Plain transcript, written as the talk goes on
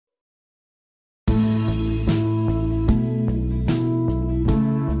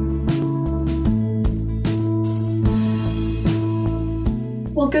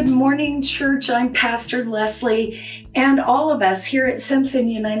good morning, church. I'm Pastor Lesli, and all of us here at Simpson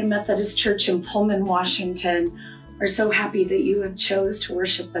United Methodist Church in Pullman, Washington, are so happy that you have chose to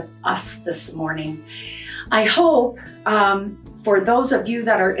worship with us this morning. I hope for those of you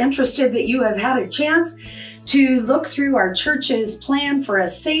that are interested that you have had a chance to look through our church's plan for a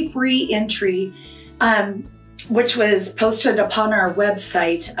safe re-entry, which was posted upon our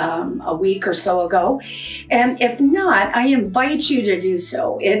website a week or so ago. And if not, I invite you to do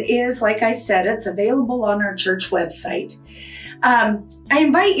so. It is, like I said, it's available on our church website. I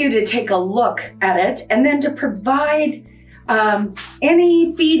invite you to take a look at it and then to provide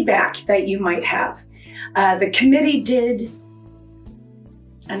any feedback that you might have. The committee did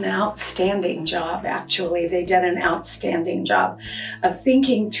an outstanding job, actually. They did an outstanding job of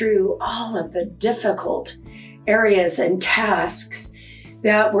thinking through all of the difficult areas and tasks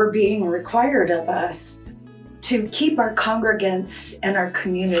that were being required of us to keep our congregants and our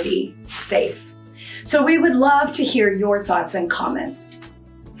community safe. So we would love to hear your thoughts and comments.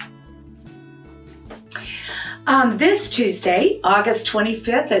 This Tuesday, August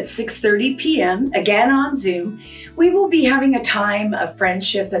 25th at 6:30 p.m., again on Zoom, we will be having a time of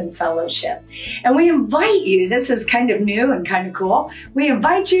friendship and fellowship. And we invite you, this is kind of new and kind of cool, we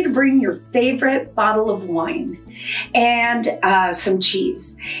invite you to bring your favorite bottle of wine and some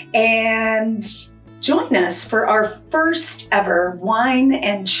cheese and join us for our first ever wine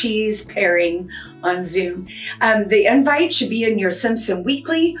and cheese pairing on Zoom. The invite should be in your Simpson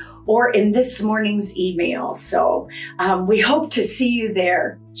Weekly or in this morning's email. So we hope to see you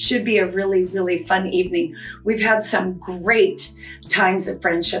there. Should be a really, really fun evening. We've had some great times of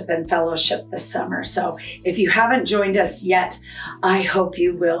friendship and fellowship this summer. So if you haven't joined us yet, I hope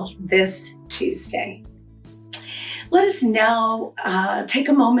you will this Tuesday. Let us now take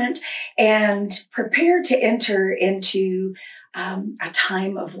a moment and prepare to enter into a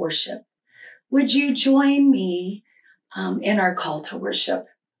time of worship. Would you join me in our call to worship?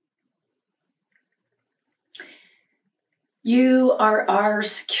 You are our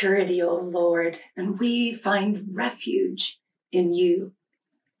security, O Lord, and we find refuge in you.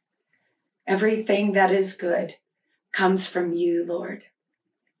 Everything that is good comes from you, Lord.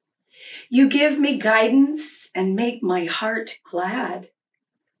 You give me guidance and make my heart glad.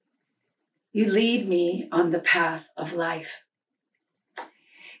 You lead me on the path of life.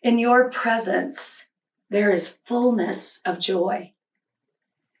 In your presence, there is fullness of joy.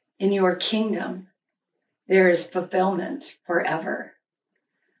 In your kingdom, there is fulfillment forever.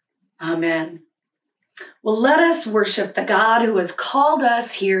 Amen. Well, let us worship the God who has called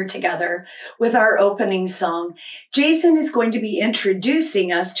us here together with our opening song. Jason is going to be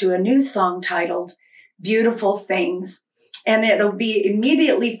introducing us to a new song titled Beautiful Things, and it'll be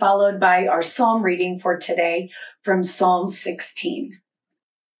immediately followed by our psalm reading for today from Psalm 16.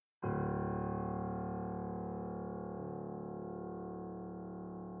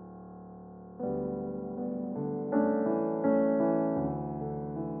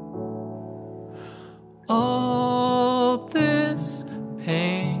 All this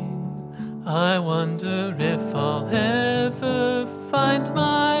pain, I wonder if I'll ever find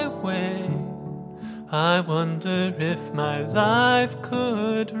my way. I wonder if my life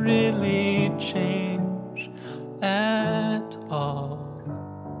could really change at all.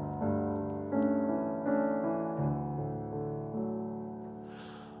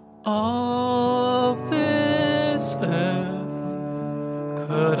 All this earth,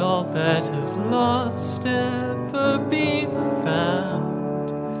 could all that is lost ever be found?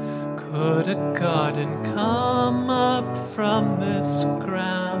 Could a garden come up from this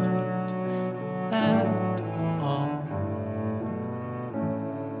ground at all?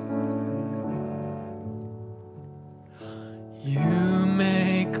 You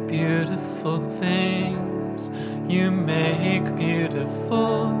make beautiful things. You make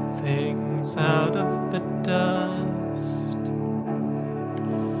beautiful things out of the dust.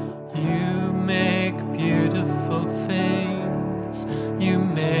 You make beautiful things. You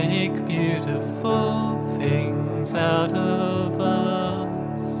make beautiful things out of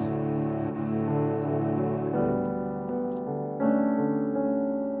us.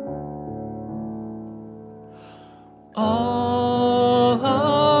 All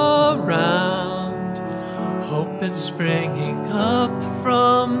around, hope is springing up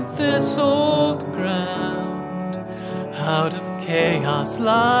from this old ground. Out of chaos,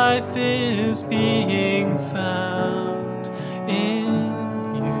 life is being found in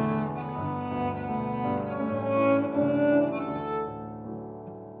you.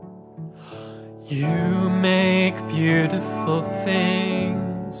 You make beautiful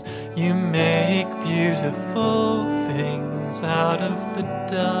things. You make beautiful things things out of the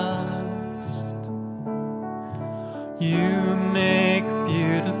dust. You make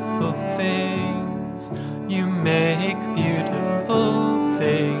beautiful things. You make beautiful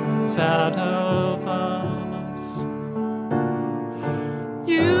things out of us.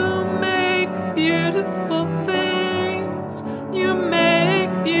 You make beautiful things. You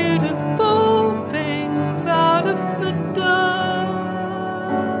make beautiful things out of the dust.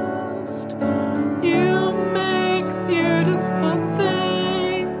 You make beautiful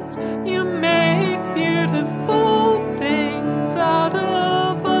things. You make beautiful things out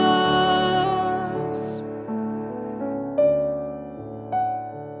of us.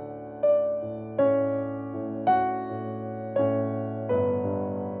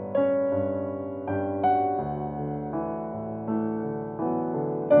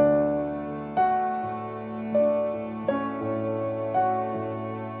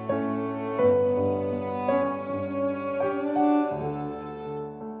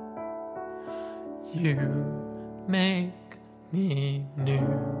 You make me new.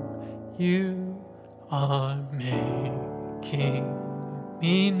 You are making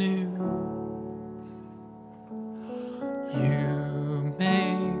me new. You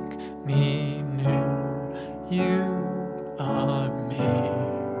make me new. You are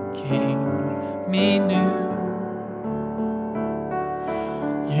making me new.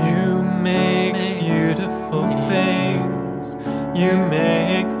 You make beautiful things. You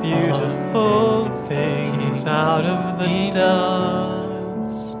make beautiful things out of the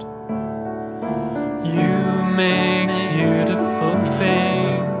dust. You make beautiful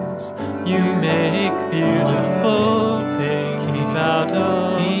things. You make beautiful things out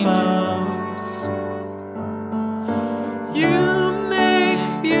of us. You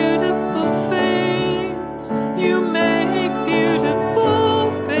make beautiful things. You make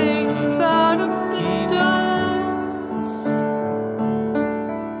beautiful things out of the dust.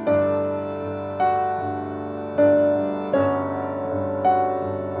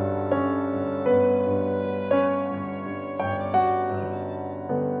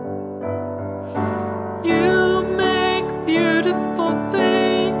 You make beautiful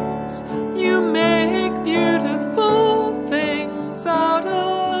things. You make beautiful things out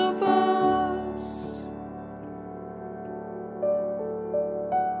of us.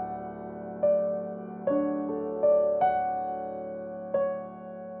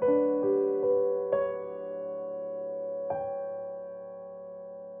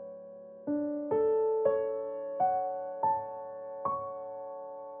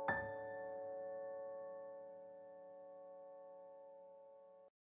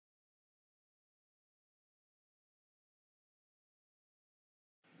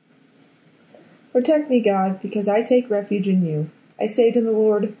 Protect me, God, because I take refuge in you. I say to the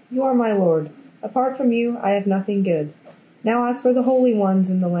Lord, you are my Lord. Apart from you, I have nothing good. Now as for the holy ones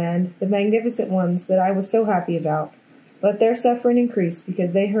in the land, the magnificent ones that I was so happy about, let their suffering increase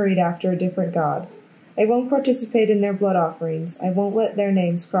because they hurried after a different God. I won't participate in their blood offerings. I won't let their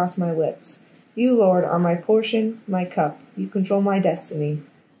names cross my lips. You, Lord, are my portion, my cup. You control my destiny.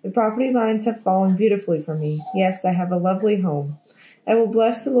 The property lines have fallen beautifully for me. Yes, I have a lovely home. I will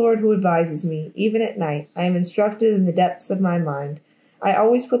bless the Lord who advises me. Even at night, I am instructed in the depths of my mind. I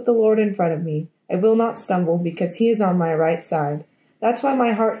always put the Lord in front of me. I will not stumble because he is on my right side. That's why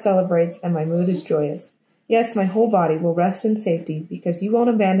my heart celebrates and my mood is joyous. Yes, my whole body will rest in safety because you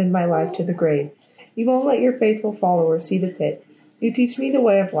won't abandon my life to the grave. You won't let your faithful follower see the pit. You teach me the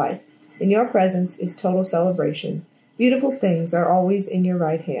way of life. In your presence is total celebration. Beautiful things are always in your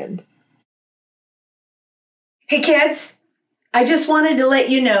right hand. Hey kids, I just wanted to let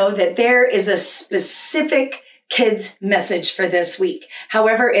you know that there is a specific kids message for this week.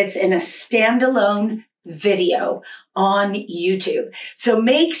 However, it's in a standalone video on YouTube. So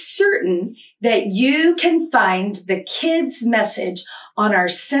make certain that you can find the kids message on our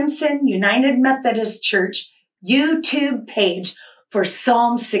Simpson United Methodist Church YouTube page for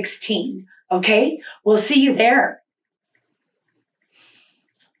Psalm 16. Okay? We'll see you there.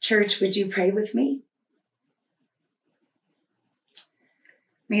 Church, would you pray with me?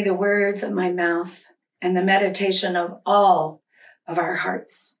 May the words of my mouth and the meditation of all of our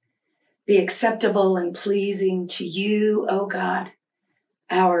hearts be acceptable and pleasing to you, O God,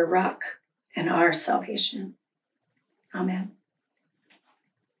 our rock and our salvation. Amen.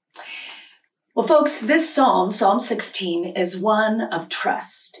 Well, folks, this psalm, Psalm 16, is one of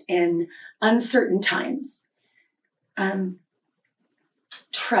trust in uncertain times.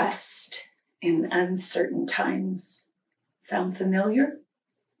 Trust in uncertain times. Sound familiar?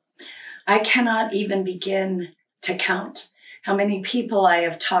 I cannot even begin to count how many people I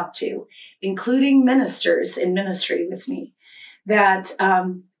have talked to, including ministers in ministry with me, that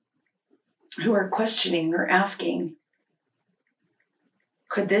who are questioning or asking,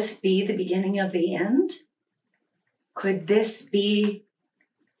 could this be the beginning of the end? Could this be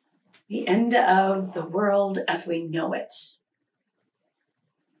the end of the world as we know it?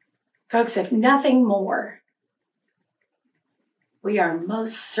 Folks, if nothing more, we are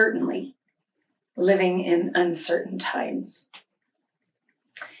most certainly living in uncertain times.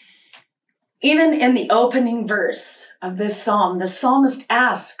 Even in the opening verse of this psalm, the psalmist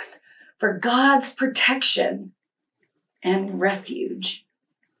asks for God's protection and refuge.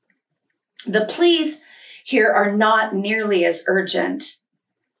 The pleas here are not nearly as urgent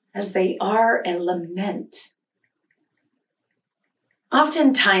as they are a lament.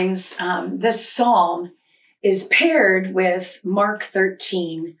 Oftentimes, this psalm is paired with Mark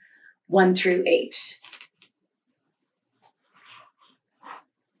 13, 1 through 8.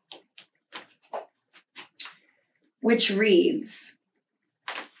 Which reads,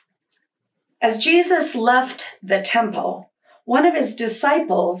 as Jesus left the temple, one of his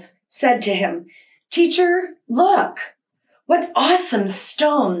disciples said to him, "Teacher, look, what awesome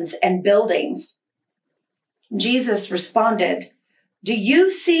stones and buildings." Jesus responded, "Do you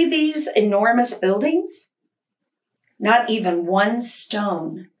see these enormous buildings? Not even one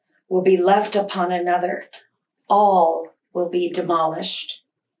stone will be left upon another. All will be demolished."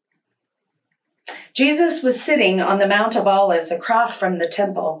 Jesus was sitting on the Mount of Olives across from the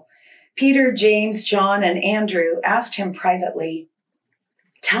temple. Peter, James, John, and Andrew asked him privately,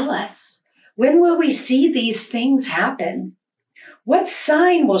 "Tell us, when will we see these things happen? What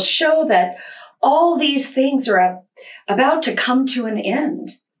sign will show that all these things are about to come to an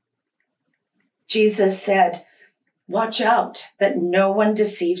end?" Jesus said, "Watch out that no one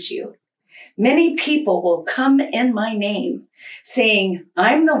deceives you. Many people will come in my name, saying,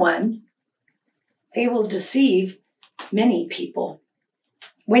 'I'm the one.' They will deceive many people.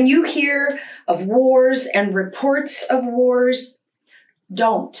 When you hear of wars and reports of wars,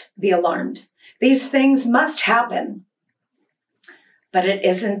 don't be alarmed. These things must happen, but it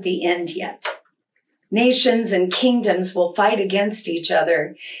isn't the end yet. Nations and kingdoms will fight against each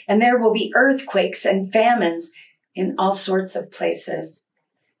other, and there will be earthquakes and famines in all sorts of places.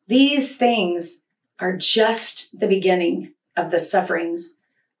 These things are just the beginning of the sufferings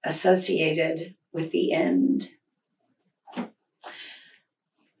associated with the end."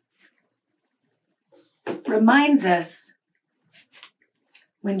 Reminds us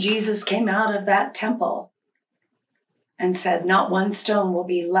when Jesus came out of that temple and said, "Not one stone will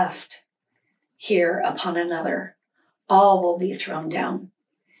be left here upon another. All will be thrown down."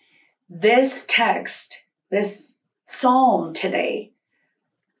 This text, this psalm today,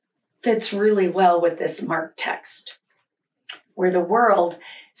 fits really well with this Mark text, where the world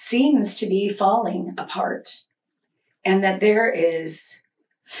seems to be falling apart and that there is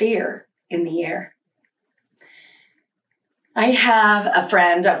fear in the air. I have a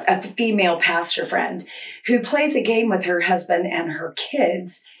friend, a female pastor friend, who plays a game with her husband and her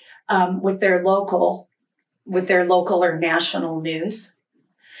kids with their local or national news.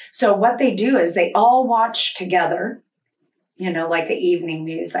 So what they do is they all watch together, like the evening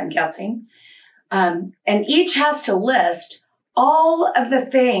news, I'm guessing. And each has to list all of the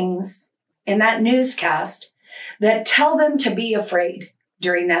things in that newscast that tell them to be afraid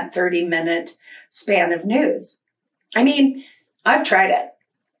during that 30-minute span of news. I mean, I've tried it.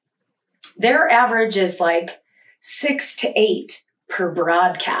 Their average is like 6 to 8 per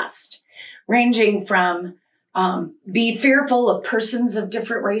broadcast, ranging from be fearful of persons of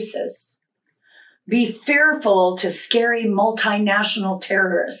different races, be fearful to scary multinational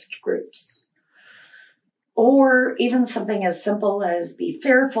terrorist groups, or even something as simple as be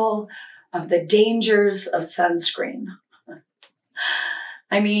fearful of the dangers of sunscreen.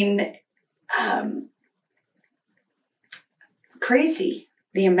 I mean, crazy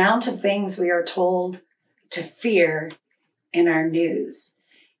the amount of things we are told to fear in our news.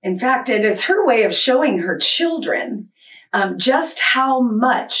 In fact, it is her way of showing her children just how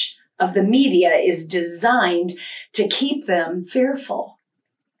much of the media is designed to keep them fearful.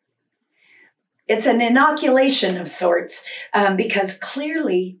 It's an inoculation of sorts because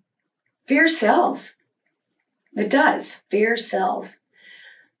clearly fear sells. It does. Fear sells.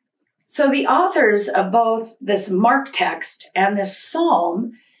 So the authors of both this Mark text and this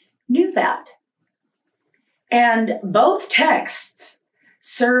psalm knew that. And both texts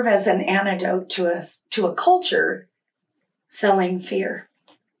serve as an antidote to a culture selling fear.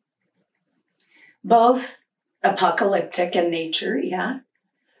 Both apocalyptic in nature, yeah.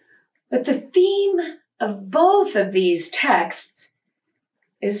 But the theme of both of these texts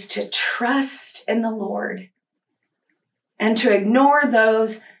is to trust in the Lord and to ignore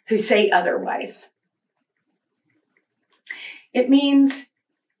those who say otherwise. It means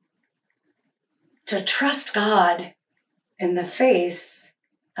to trust God in the face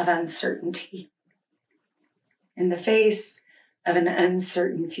of uncertainty, in the face of an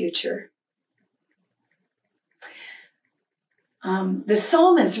uncertain future. The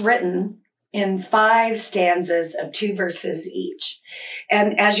psalm is written in 5 stanzas of 2 verses each.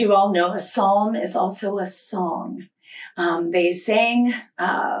 And as you all know, a psalm is also a song. They sang,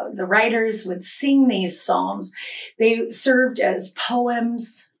 the writers would sing these psalms. They served as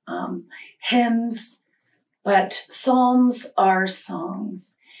poems, hymns, but psalms are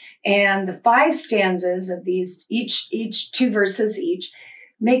songs. And the 5 stanzas of these, each 2 verses each,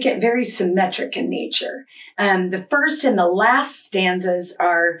 make it very symmetric in nature. The first and the last stanzas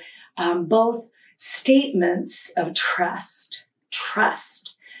are both statements of trust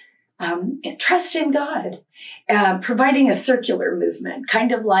in God, providing a circular movement,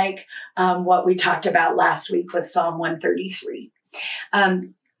 kind of like what we talked about last week with Psalm 133.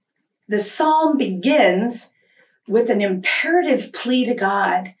 The psalm begins with an imperative plea to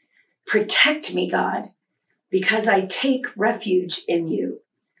God, protect me, God, because I take refuge in you.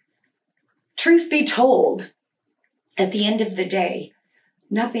 Truth be told, at the end of the day,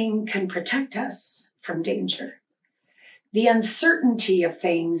 nothing can protect us from danger. The uncertainty of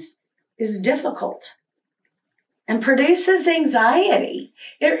things is difficult and produces anxiety.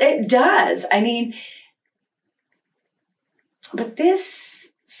 It does. I mean, but this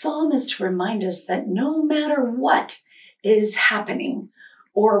psalm is to remind us that no matter what is happening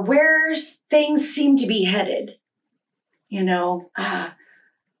or where things seem to be headed,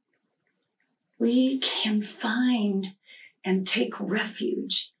 we can find and take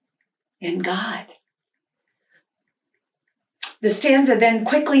refuge in God. The stanza then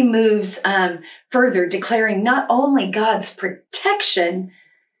quickly moves further, declaring not only God's protection,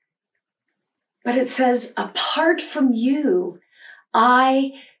 but it says, apart from you,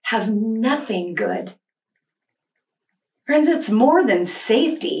 I have nothing good. Friends, it's more than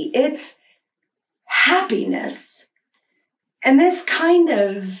safety. It's happiness. And this kind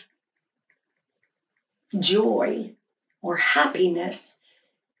of joy or happiness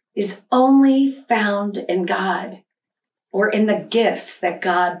is only found in God or in the gifts that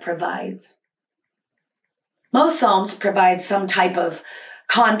God provides. Most psalms provide some type of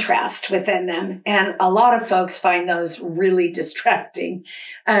contrast within them, and a lot of folks find those really distracting.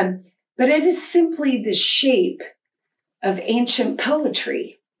 But it is simply the shape of ancient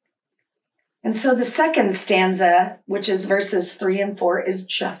poetry. And so the second stanza, which is verses 3 and 4, is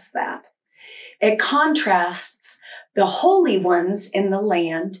just that. It contrasts the holy ones in the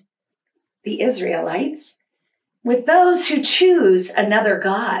land, the Israelites, with those who choose another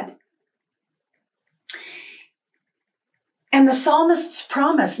God. And the psalmist's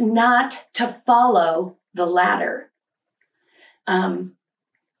promise not to follow the latter. In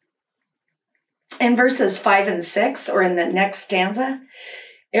verses 5 and 6, or in the next stanza,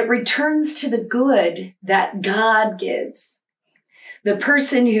 it returns to the good that God gives. The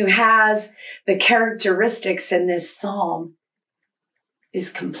person who has the characteristics in this psalm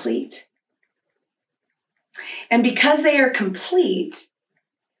is complete. And because they are complete,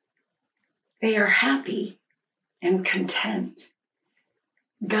 they are happy and content.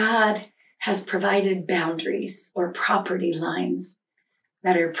 God has provided boundaries or property lines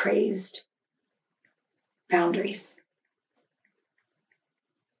that are praised. Boundaries.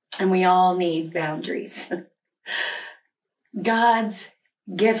 And we all need boundaries. God's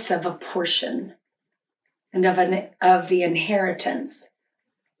gifts of a portion and of the inheritance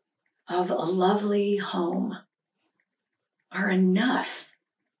of a lovely home are enough.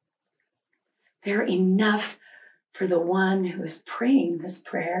 They're enough for the one who is praying this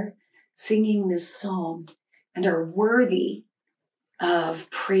prayer, singing this psalm, and are worthy of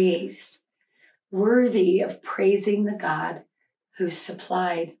praise, worthy of praising the God who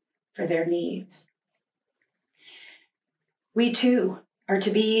supplied for their needs. We too are to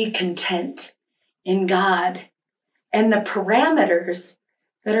be content in God and the parameters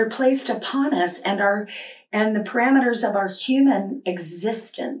that are placed upon us and the parameters of our human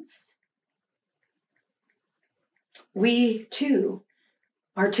existence. We too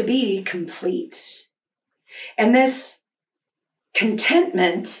are to be complete. And this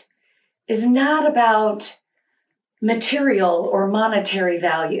contentment is not about material or monetary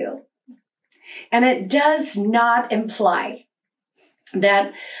value. And it does not imply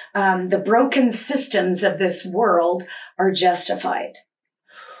that the broken systems of this world are justified,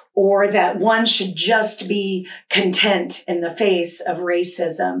 or that one should just be content in the face of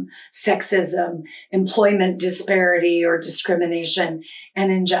racism, sexism, employment disparity, or discrimination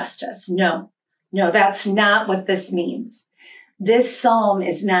and injustice. No, that's not what this means. This psalm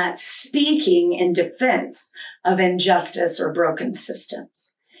is not speaking in defense of injustice or broken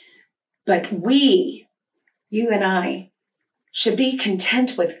systems. But we, you and I, should be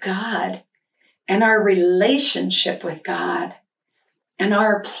content with God and our relationship with God and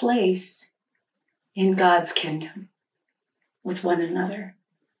our place in God's kingdom with one another.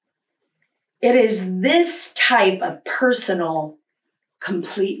 It is this type of personal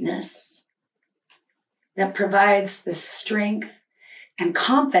completeness that provides the strength and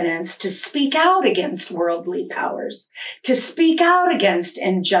confidence to speak out against worldly powers, to speak out against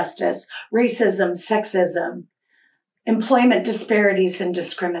injustice, racism, sexism, employment disparities, and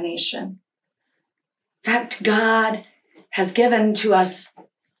discrimination. In fact, God has given to us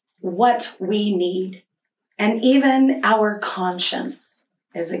what we need, and even our conscience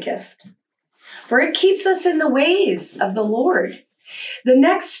is a gift, for it keeps us in the ways of the Lord. The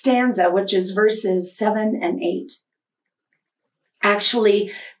next stanza, which is verses 7 and 8,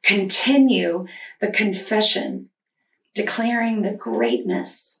 actually continue the confession, declaring the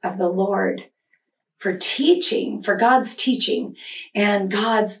greatness of the Lord for teaching, for God's teaching and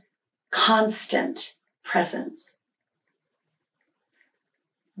God's constant presence.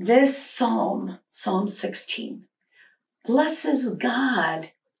 This psalm, Psalm 16, blesses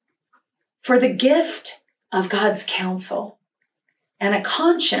God for the gift of God's counsel and a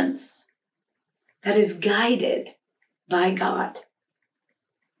conscience that is guided by God,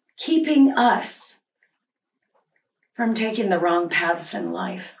 keeping us from taking the wrong paths in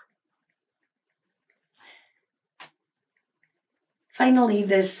life. Finally,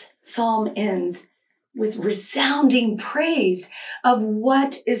 this psalm ends with resounding praise of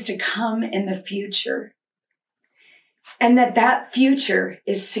what is to come in the future, and that future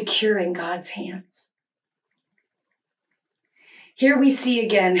is secure in God's hands. Here we see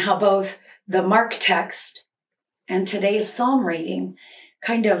again how both the Mark text and today's psalm reading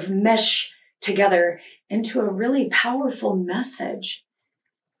kind of mesh together into a really powerful message.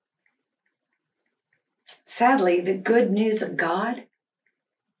 Sadly, the good news of God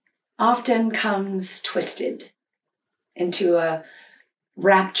often comes twisted into a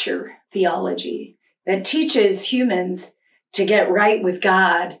rapture theology that teaches humans to get right with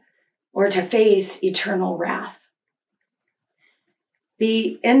God or to face eternal wrath.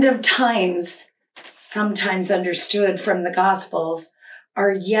 The end of times, sometimes understood from the Gospels,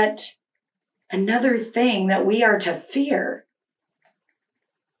 are yet another thing that we are to fear.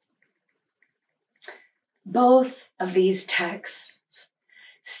 Both of these texts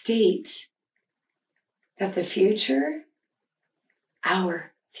state that the future,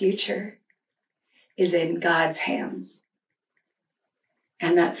 our future, is in God's hands,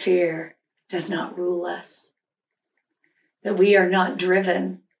 and that fear does not rule us, that we are not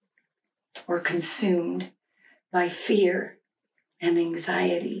driven or consumed by fear and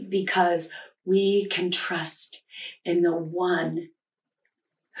anxiety because we can trust in the one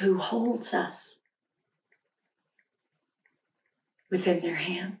who holds us within their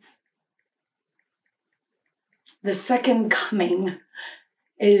hands. The second coming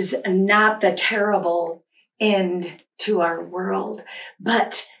is not the terrible end to our world,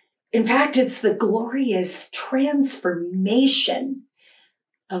 but in fact, it's the glorious transformation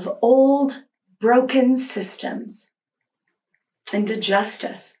of old broken systems into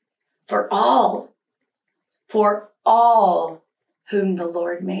justice for all whom the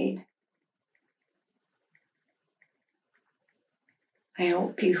Lord made. I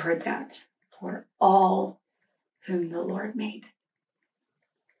hope you heard that. For all whom the Lord made.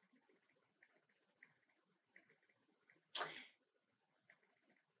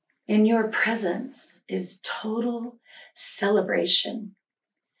 In your presence is total celebration.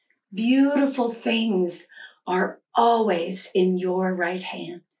 Beautiful things are always in your right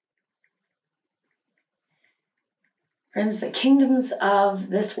hand. Friends, the kingdoms of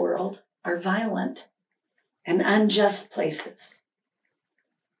this world are violent and unjust places.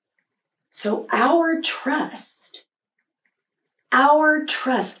 So our trust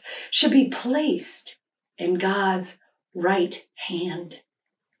should be placed in God's right hand,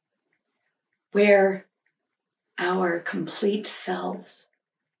 where our complete selves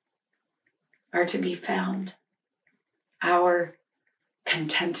are to be found, our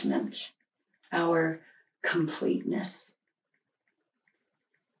contentment, our completeness.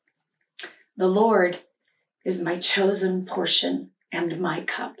 The Lord is my chosen portion and my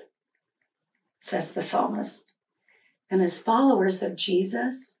cup, says the psalmist. And as followers of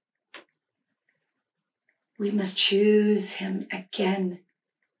Jesus, we must choose him again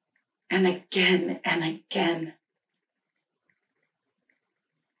and again and again.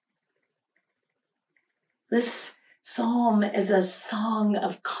 This psalm is a song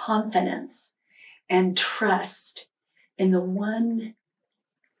of confidence and trust in the one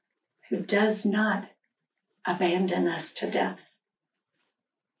who does not abandon us to death.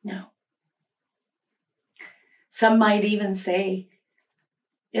 No. Some might even say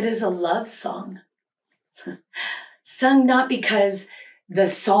it is a love song, sung not because the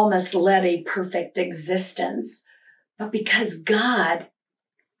psalmist led a perfect existence, but because God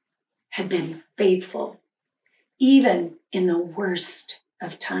had been faithful, even in the worst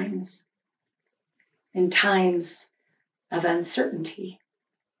of times, in times of uncertainty.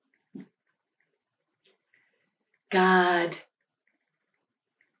 God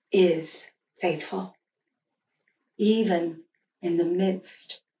is faithful, even in the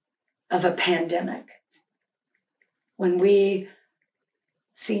midst of a pandemic, when we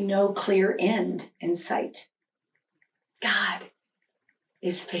see no clear end in sight. God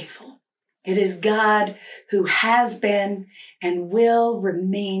is faithful. It is God who has been and will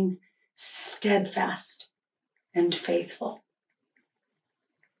remain steadfast and faithful.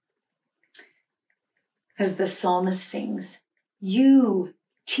 As the psalmist sings, you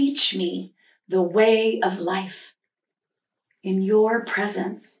teach me the way of life. In your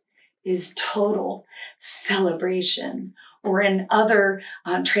presence is total celebration, or in other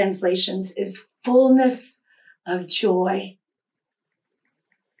translations is fullness of joy.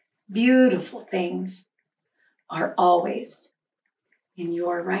 Beautiful things are always in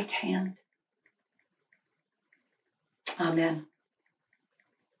your right hand. Amen.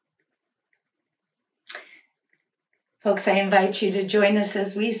 Folks, I invite you to join us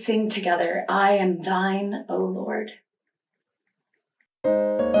as we sing together, I am thine, O Lord.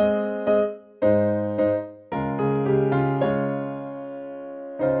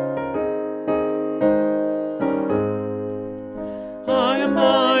 I am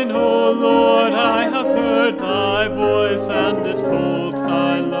thine, O Lord, I have heard thy voice, and it told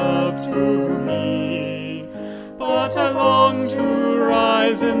thy love to me. But I long to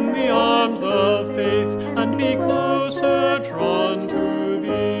rise in the arms of faith, and be closer drawn to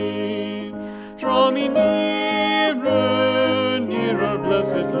thee. Draw me nearer, nearer,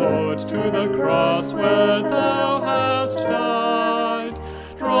 blessed Lord, to the cross where thou hast died.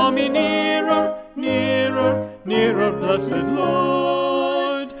 Draw me nearer, nearer, nearer, blessed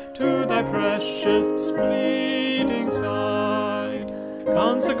Lord, to thy precious bleeding side.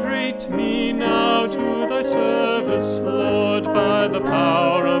 Consecrate me now to thy service, Lord, by the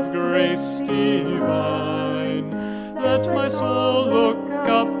power of grace divine. Let my soul look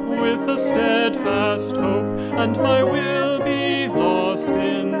up with a steadfast hope, and my will be lost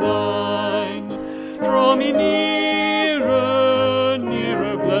in thine. Draw me nearer,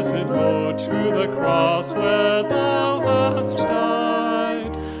 nearer, blessed Lord, to the cross where thou hast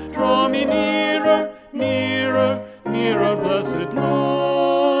died. Draw me nearer, nearer, nearer, blessed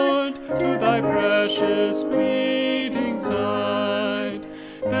Lord, to thy precious bleeding side.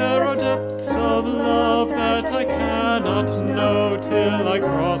 There are depths of love that I cannot know till I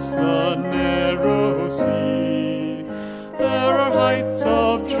cross the narrow sea. There are heights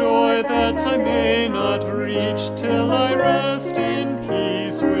of joy that I may not reach till I rest in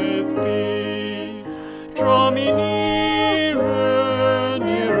peace with thee. Draw me nearer,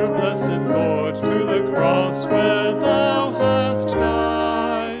 nearer, blessed Lord, to the cross where thou hast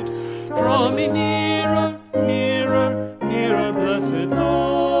died. Draw me nearer, nearer, nearer, blessed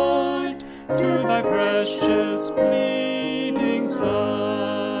Lord, to thy precious bleeding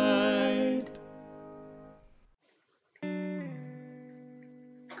side.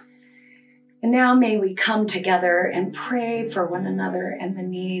 And now may we come together and pray for one another and the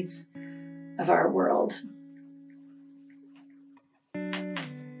needs of our world.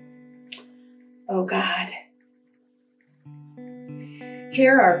 Oh God,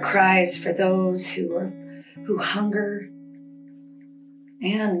 hear our cries for those who hunger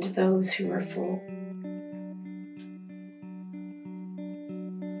and those who are full.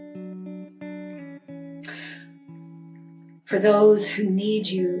 For those who need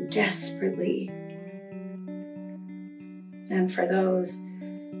you desperately, and for those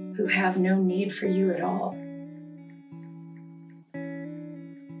who have no need for you at all.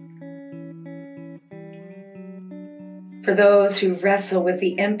 For those who wrestle with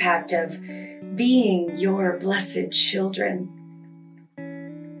the impact of being your blessed children,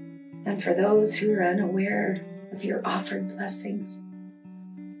 and for those who are unaware of your offered blessings.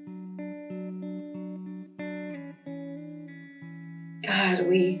 God,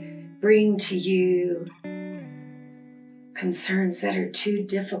 we bring to you concerns that are too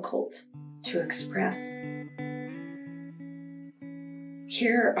difficult to express.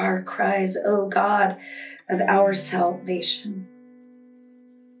 Hear our cries, O God of our salvation.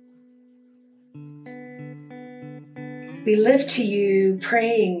 We lift to you,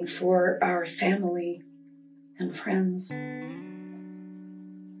 praying for our family and friends.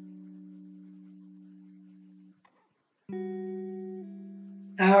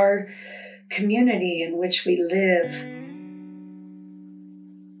 Our community in which we live.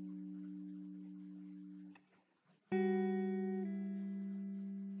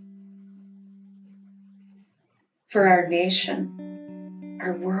 For our nation,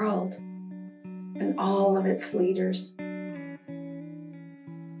 our world, and all of its leaders.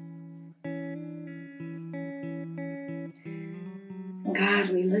 God,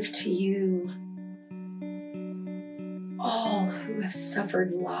 we lift to you all who have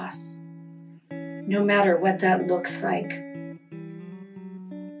suffered loss, no matter what that looks like,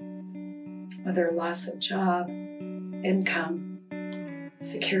 whether loss of job, income,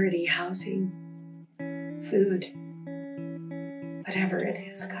 security, housing, food, whatever it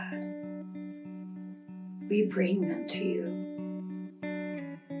is, God, we bring them to you.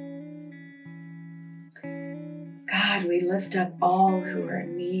 God, we lift up all who are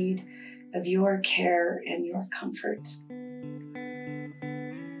in need of your care and your comfort.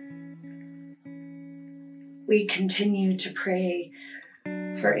 We continue to pray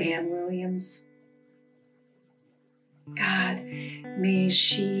for Ann Williams. God, may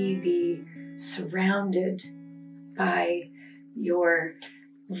she be surrounded by your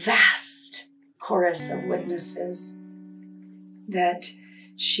vast chorus of witnesses, that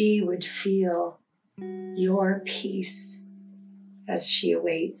she would feel your peace as she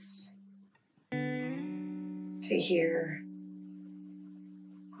awaits to hear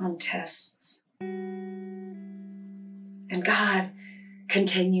on tests. And God,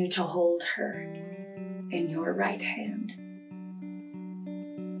 continue to hold her in your right hand.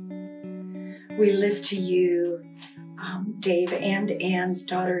 We lift to you Dave and Ann's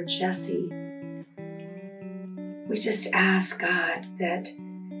daughter, Jessie. We just ask, God, that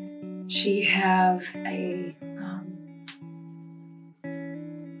she have an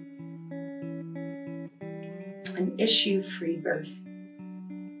issue-free birth,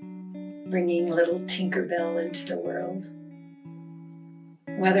 bringing little Tinkerbell into the world.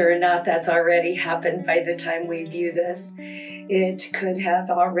 Whether or not that's already happened by the time we view this, it could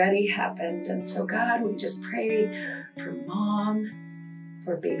have already happened. And so, God, we just pray for Mom,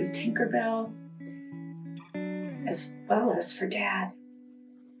 for baby Tinkerbell, as well as for Dad.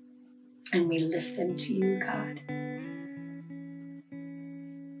 And we lift them to you, God.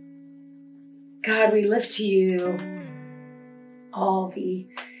 God, we lift to you all the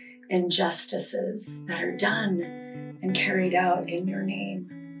injustices that are done and carried out in your name.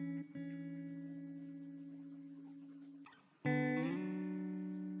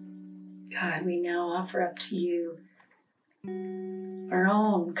 God, we now offer up to you our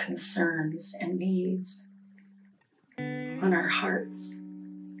own concerns and needs on our hearts.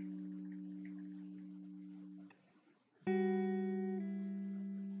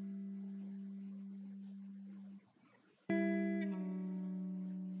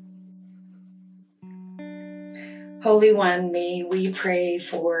 Holy One, may we pray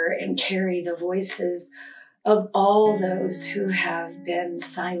for and carry the voices of all those who have been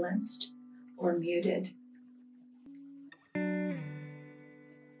silenced or muted.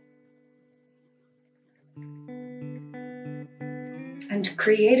 And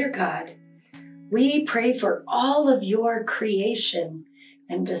Creator God, we pray for all of your creation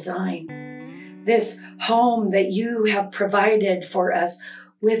and design, this home that you have provided for us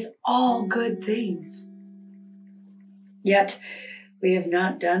with all good things. Yet we have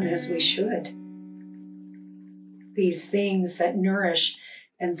not done as we should. These things that nourish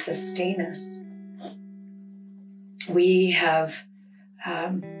and sustain us, we have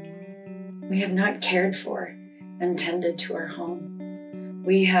not cared for and tended to our home.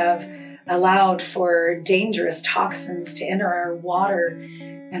 We have allowed for dangerous toxins to enter our water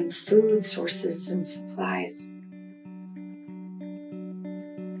and food sources and supplies.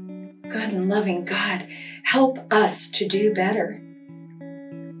 Good and loving God, help us to do better.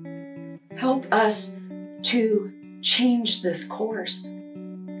 Help us to change this course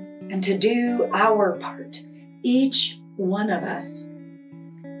and to do our part, each one of us,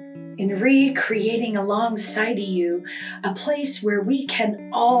 in recreating alongside of you a place where we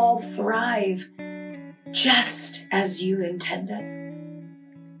can all thrive just as you intended.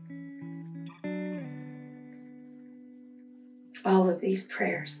 All of these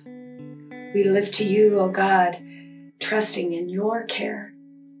prayers we lift to you, O God, trusting in your care,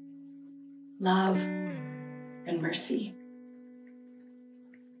 love, and mercy.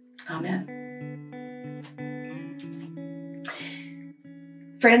 Amen.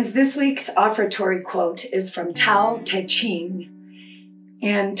 Friends, this week's offertory quote is from Tao Te Ching.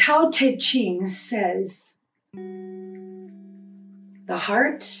 And Tao Te Ching says, "The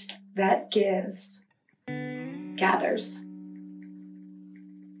heart that gives gathers."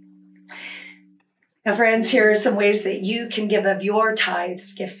 Now, friends, here are some ways that you can give of your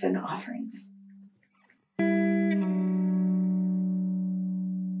tithes, gifts, and offerings.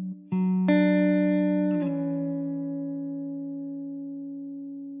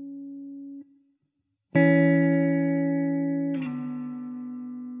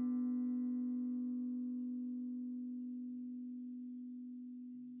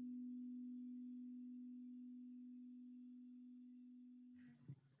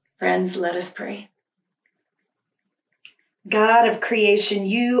 Friends, let us pray. God of creation,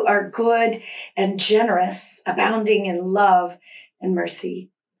 you are good and generous, abounding in love and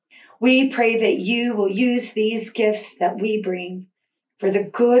mercy. We pray that you will use these gifts that we bring for the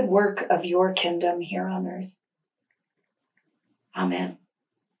good work of your kingdom here on earth. Amen.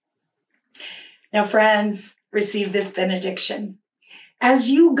 Now, friends, receive this benediction. As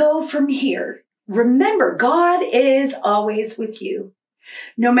you go from here, remember God is always with you.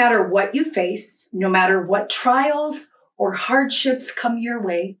 No matter what you face, no matter what trials or hardships come your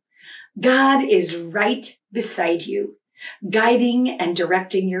way, God is right beside you, guiding and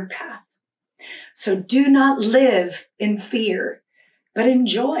directing your path. So do not live in fear, but in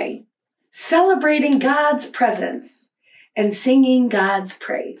joy, celebrating God's presence and singing God's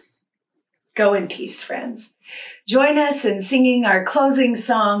praise. Go in peace, friends. Join us in singing our closing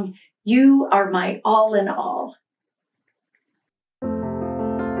song, "You Are My All in All."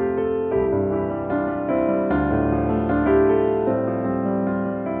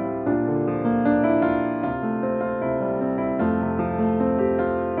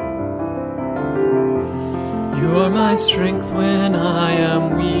 You are my strength when I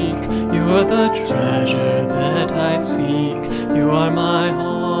am weak. You are the treasure that I seek. You are my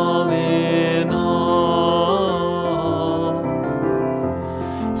all in all.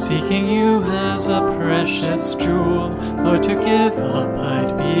 Seeking you as a precious jewel, Lord, to give up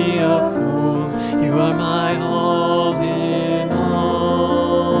I'd be a fool. You are my all in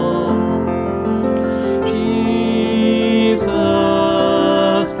all. Jesus,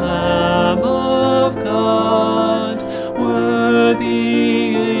 Lamb of God,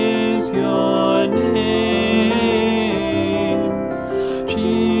 worthy is your name.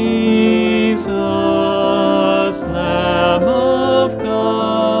 Jesus, Lamb of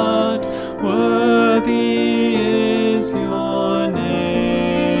God, worthy is your name.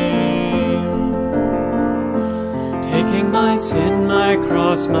 Taking my sin, my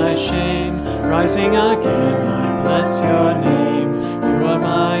cross, my shame, rising again, I bless your name. You are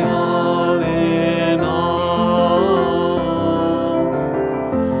my all in all.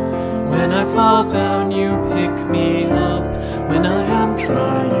 When I fall down, you pick me up. When I am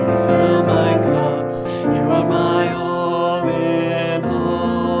dry, you fill my cup. You are my all in all.